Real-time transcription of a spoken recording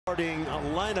Starting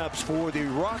lineups for the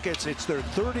Rockets. It's their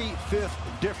 35th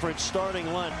different starting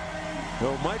line.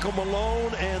 So Michael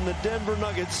Malone and the Denver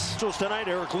Nuggets. Tonight,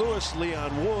 Eric Lewis,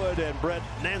 Leon Wood, and Brett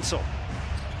Nansel.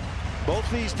 Both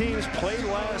these teams played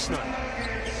last night.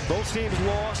 Both teams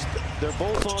lost. They're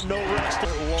both on no rest.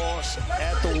 Loss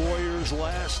at the Warriors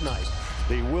last night.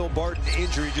 The Will Barton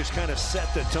injury just kind of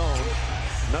set the tone.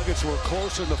 Nuggets were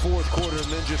close in the fourth quarter and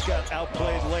then just got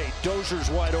outplayed late. Dozier's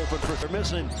wide open. They're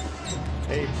missing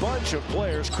a bunch of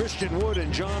players. Christian Wood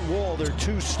and John Wall, their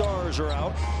two stars, are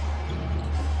out.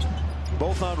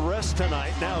 Both on rest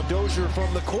tonight. Now Dozier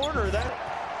from the corner.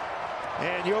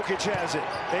 And Jokic has it.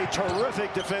 A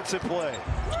terrific defensive play.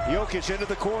 Jokic into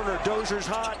the corner. Dozier's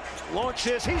hot.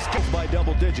 Launches. He's kicked by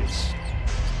double digits.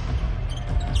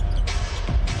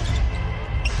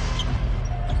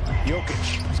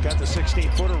 Jokic has got the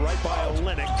 16-footer right by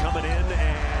Olynyk coming in,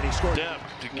 and he scored. Depth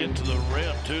to get to the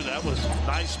rim, too. That was a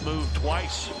nice move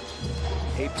twice.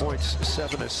 8 points,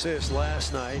 7 assists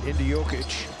last night into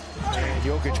Jokic. And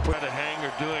Jokic put trying to hang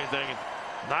or do anything.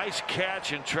 Nice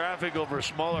catch in traffic over a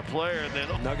smaller player. And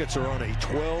then Nuggets are on a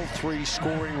 12-3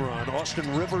 scoring run.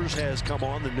 Austin Rivers has come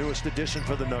on, the newest addition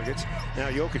for the Nuggets. Now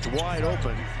Jokic wide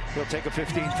open. He'll take a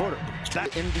 15-footer.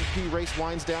 That MVP race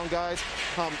winds down, guys.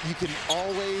 You can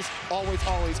always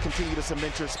continue to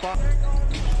cement your spot.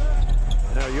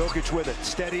 Now Jokic with it.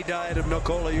 Steady diet of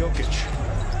Nikola Jokic.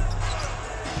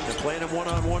 They're playing him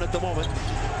one-on-one at the moment.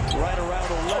 Right around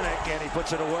Olynyk, and he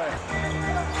puts it away.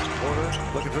 Porter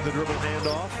looking for the dribble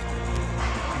handoff.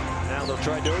 Now they'll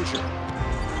try Dozier.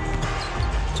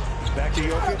 Back to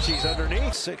Jokic. He's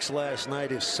underneath. 6 last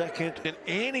night, his second. And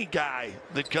any guy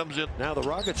that comes in. Now the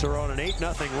Rockets are on an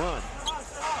 8-0 run.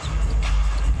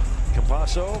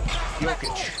 Campasso,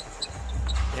 Jokic.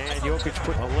 And Jokic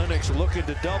put Olynyk's looking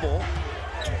to double.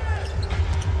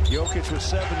 Jokic with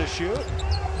 7 to shoot.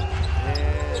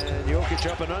 And Jokic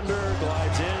up and under,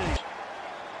 glides in.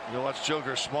 You watch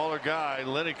Joker, smaller guy.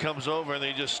 Lenny comes over and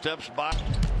he just steps by.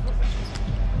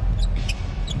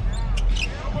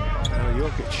 Now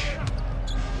Jokic.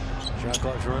 Shot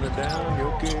clock's running down.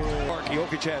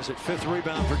 Jokic has it. 5th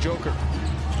rebound for Joker.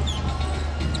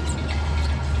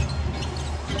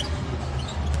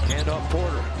 Hand off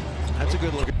Porter. That's a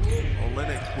good look.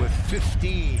 Olynyk with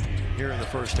 15 here in the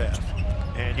first half.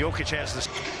 And Jokic has this.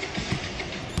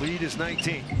 Lead is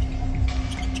 19.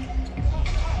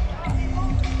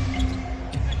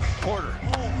 Porter.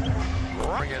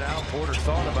 Bring it out. Porter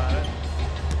thought about it.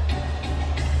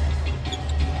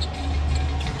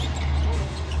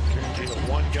 The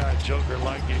one guy Joker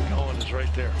like getting going is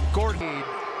right there. Gordon.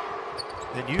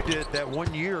 And you did that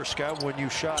 1 year, Scott, when you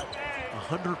shot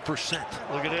 100%.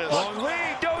 Look at this. Long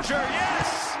lead. Dozier,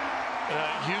 yes!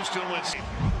 Houston wins.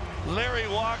 Larry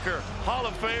Walker, Hall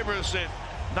of Famer, said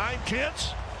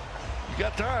 9/10. You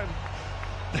got time.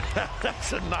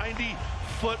 That's a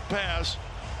 90-foot pass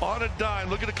on a dime.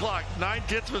 Look at the clock.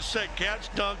 9/10 of a sec.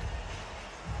 Catch, dunk.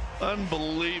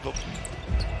 Unbelievable.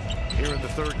 Here in the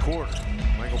third quarter,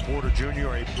 Michael Porter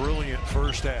Jr. a brilliant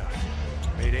first half.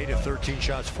 Made 8 of 13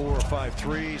 shots, 4 or 5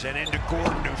 threes, and into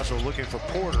Gordon. So looking for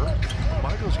Porter.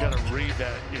 Michael's got to read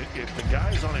that. If the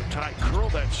guy's on him tight, curl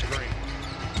that screen.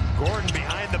 Gordon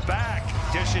behind the back.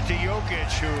 Dish it to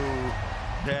Jokic,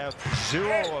 who have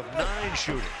 0 of 9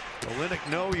 shooting. Olynyk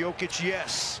no, Jokic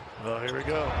yes. Oh, here we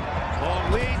go.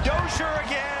 Long lead, Dozier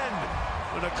again.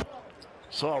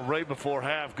 Saw right before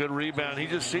half, good rebound. He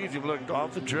just sees him look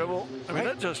off the dribble. I mean,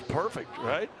 that's just perfect,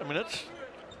 right? I mean, that's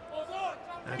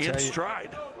in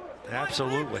stride.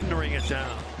 Absolutely. Hindering it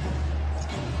down.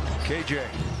 KJ.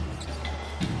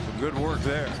 Some good work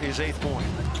there. His 8th point.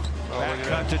 Back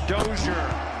cut to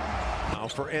Dozier. Now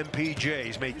for MPJ.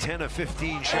 He's made 10 of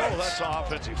 15 shots. Oh, that's an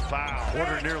offensive foul.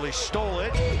 Porter nearly stole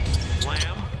it.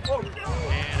 Lamb.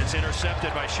 And it's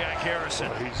intercepted by Shaq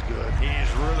Harrison. Oh, he's good.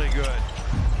 He's really good.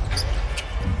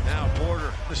 Now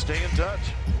Porter. Stay in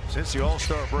touch. Since the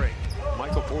All-Star break,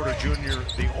 Michael Porter Jr.,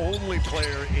 the only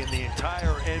player in the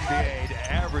entire NBA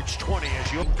to average 20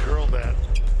 as you curl that.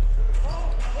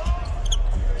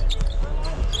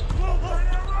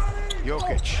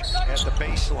 Jokic at the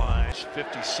baseline.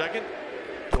 52nd.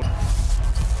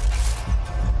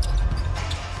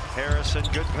 Harrison,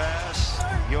 good pass.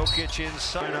 Jokic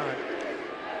inside.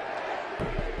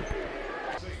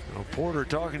 Now Porter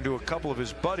talking to a couple of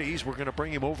his buddies. We're going to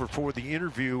bring him over for the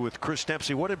interview with Chris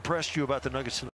Dempsey. What impressed you about the Nuggets tonight?